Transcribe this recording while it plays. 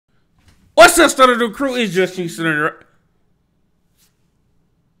What's up, Stunner the Crew? It's just you, Stunner.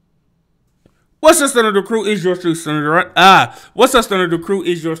 What's up, Stunner the Crew? It's yours truly, Stunner. What's up, Stunner the Crew?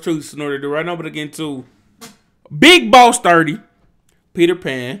 It's yours truly, Stunner. Right now, but again, to Big Boss 30, Peter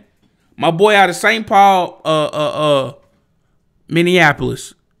Pan, my boy out of St. Paul,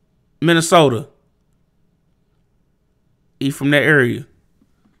 Minneapolis, Minnesota. He from that area.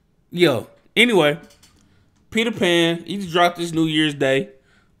 Yo, anyway, Peter Pan, he just dropped this New Year's Day.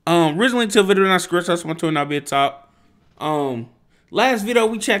 Originally to a video and I scratched out my tour, not be a top. Last video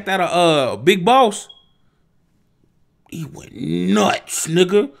we checked out a Big Boss. He went nuts,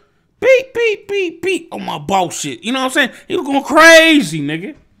 nigga. Beep, beep, beep, beep on my boss shit. You know what I'm saying? He was going crazy,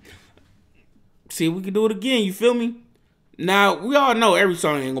 nigga. See if we can do it again, you feel me? Now, we all know every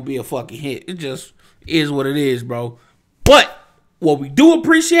song ain't gonna be a fucking hit. It just is what it is, bro. But what we do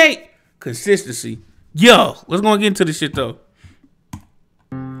appreciate, consistency. Yo, let's go get into this shit though.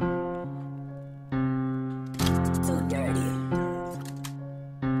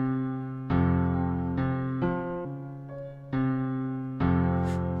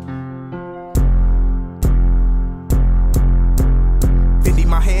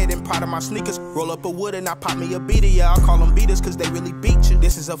 Out of my sneakers, roll up a wood and I pop me a beater. Yeah, I call them beaters cause they really beat you.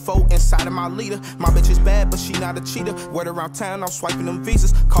 This is a foe inside of my leader. My bitch is bad, but she not a cheater. Word around town, I'm swiping them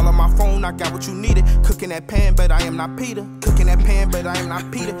visas. Call on my phone, I got what you needed. Cooking that pan, but I am not Peter. Cooking that pan, but I am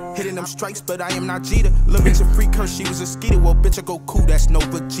not Peter. Hitting them strikes, but I am not Jeter. Little bitch a freak, her, she was a skeeter. Well, bitch, I go cool, that's no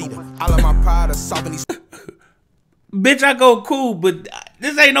Vegeta. I love my pride of solving these. Bitch, I go cool, but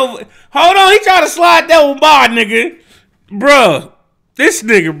this ain't no. Hold on, he trying to slide that one by, nigga. Bruh. This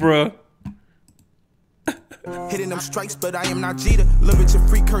nigga, bro. Hitting them strikes, but I am not Jeter. Little bitch a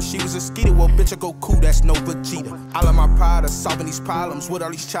freak, her, she was a skeeter. Well, bitch, I go cool, that's no Vegeta. I love my pride of solving these problems with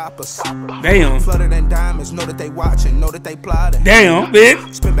all these choppers. Damn. Flooded in diamonds, know that they watching, know that they plotting. Damn,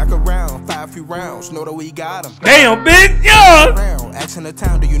 bitch. Spin back around, fire a few rounds, know that we got them. Damn, bitch, yeah. Asking the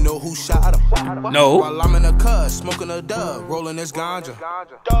town, do you know who shot him? No. While I'm in a cuz, smoking a dub, rolling this ganja.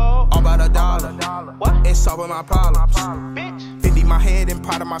 All about $1. It's solving my problems. Fendi my head and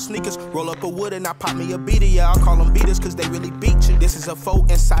part of my sneakers. Roll up a wood and I pop me a beater. Yeah, I call them beaters cause they really beat you. This is a foe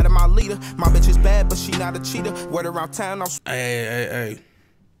inside of my leader. My bitch is bad, but she not a cheater. Word around town, I'm. Hey.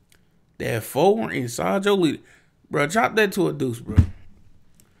 That foe inside your leader. Bro, chop that to a deuce, bro.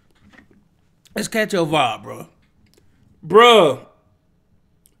 Let's catch your vibe, bro. Bro.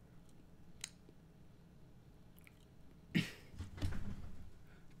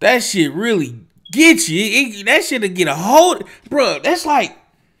 That shit really get you. That shit'll get a hold. Bro, that's like.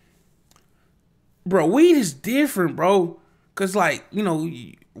 Bro, weed is different, bro. Cause like, you know,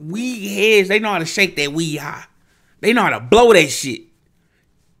 weed heads, they know how to shake that weed high. They know how to blow that shit.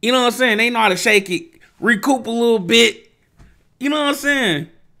 You know what I'm saying? They know how to shake it, recoup a little bit. You know what I'm saying?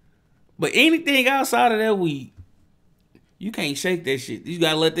 But anything outside of that weed, you can't shake that shit. You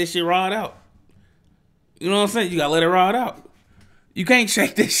gotta let that shit ride out. You know what I'm saying? You gotta let it ride out. You can't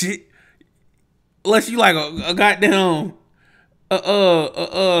shake that shit unless you like a goddamn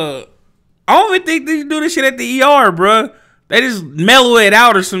I don't even think they do this shit at the ER, bro. They just mellow it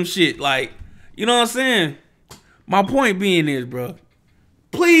out or some shit. Like, you know what I'm saying? My point being is, bro,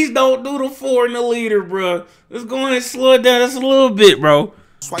 please don't do the 4 in the liter, bro. Let's go ahead and slow it down just a little bit, bro.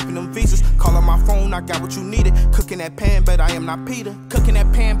 Swiping them visas, call on my phone, I got what you needed. Cooking that pan, but I am not Peter. Cooking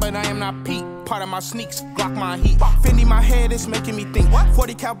that pan, but I am not Pete. Part of my sneaks, Glock my heat. Fendi my head, it's making me think.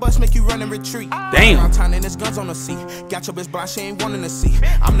 40 cal bust make you run and retreat. Damn. Around town and there's guns on the seat. Got your bitch blind, she ain't wanting to see.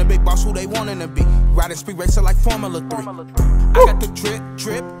 I'm the big boss who they wanting to be. Riding speed racer like Formula 3. I got the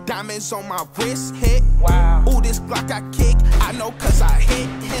drip, diamonds on my wrist, hit. Wow. Ooh, this Glock I kick, I know cause I hit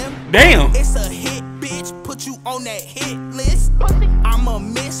him. Damn. It's a hit, bitch, put you on that hit list. I'm a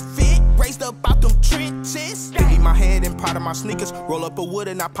misfit, raised up out them trenches. Fendi my head and part of my sneakers. Roll up a wood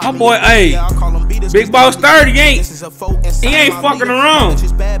and I pop my boy, hey, Big Boss 30 ain't fucking around.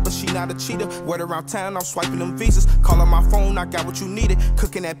 She's bad, but she not a cheater. Word around town, I'm swiping them visas. Call on my phone, I got what you needed.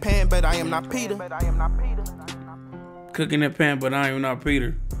 Cooking that pan, but I am not Peter. Cooking that pan, but I am not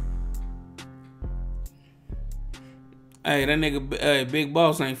Peter. Hey, that nigga, Big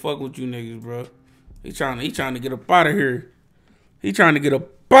Boss ain't fuck with you niggas, bro. He trying to get up out of here. He trying to get up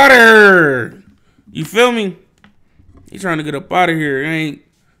out of here. You feel me? He trying to get up out of here.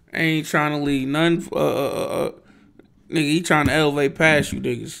 Ain't trying to leave none. Nigga, he trying to elevate past you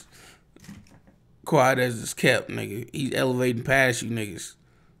niggas. Quiet as it's kept, nigga. He's elevating past you niggas.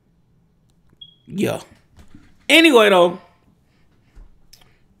 Yeah. Anyway, though.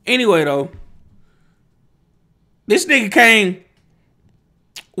 This nigga came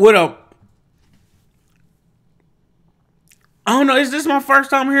with a I don't know. Is this my first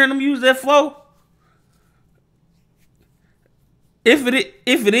time hearing him use that flow? If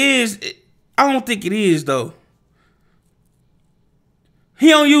it is, I don't think it is though. He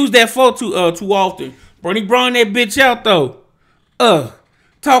don't use that flow too often. Bro, he brought that bitch out though.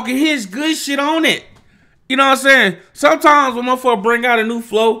 Talking his good shit on it. You know what I'm saying? Sometimes when motherfucker bring out a new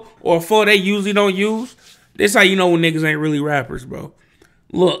flow or a flow they usually don't use, this how you know when niggas ain't really rappers, bro.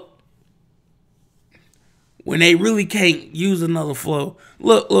 Look. When they really can't use another flow.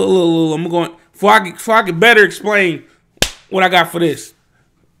 Look. I'm going before I can better explain what I got for this.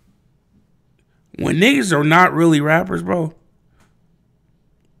 When niggas are not really rappers, bro,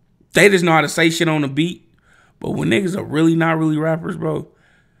 they just know how to say shit on the beat. But when niggas are really not really rappers, bro,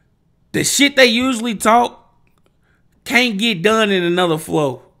 the shit they usually talk can't get done in another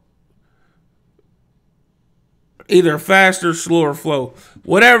flow. Either faster, slower flow.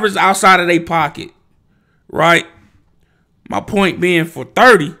 Whatever's outside of their pocket. Right? My point being, for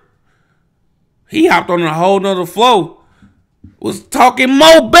 30, he hopped on a whole nother flow. Was talking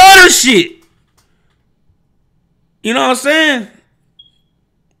more better shit. You know what I'm saying?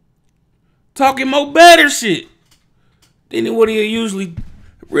 Talking more better shit than what he'll usually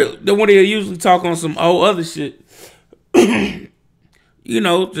talk on some old other shit. You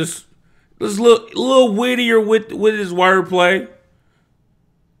know, just a little wittier with his wordplay.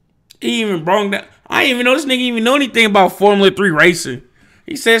 He even brought that. I didn't even know this nigga even know anything about Formula 3 racing.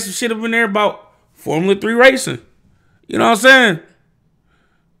 He said some shit up in there about Formula 3 racing. You know what I'm saying?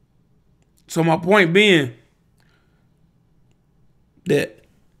 So my point being that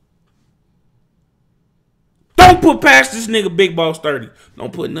don't put past this nigga BigBoss 30.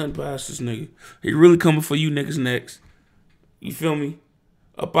 Don't put nothing past this nigga. He really coming for you niggas next. You feel me?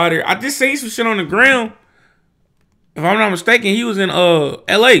 Up out here. I just seen some shit on the ground. If I'm not mistaken, he was in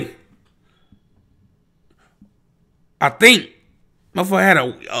LA. I think motherfucker had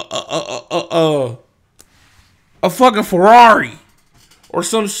a fucking Ferrari or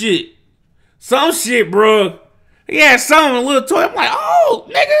some shit. Some shit, bro. He had something, a little toy. I'm like, oh,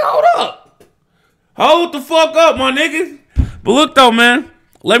 nigga, hold up. Hold the fuck up, my nigga. But look though, man.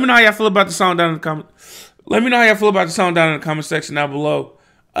 Let me know how y'all feel about the song down in the comment. Let me know how y'all feel about the song down in the comment section down below.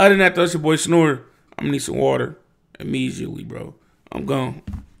 Other than that, though, it's your boy Snore. I'm gonna need some water immediately, bro. I'm gone.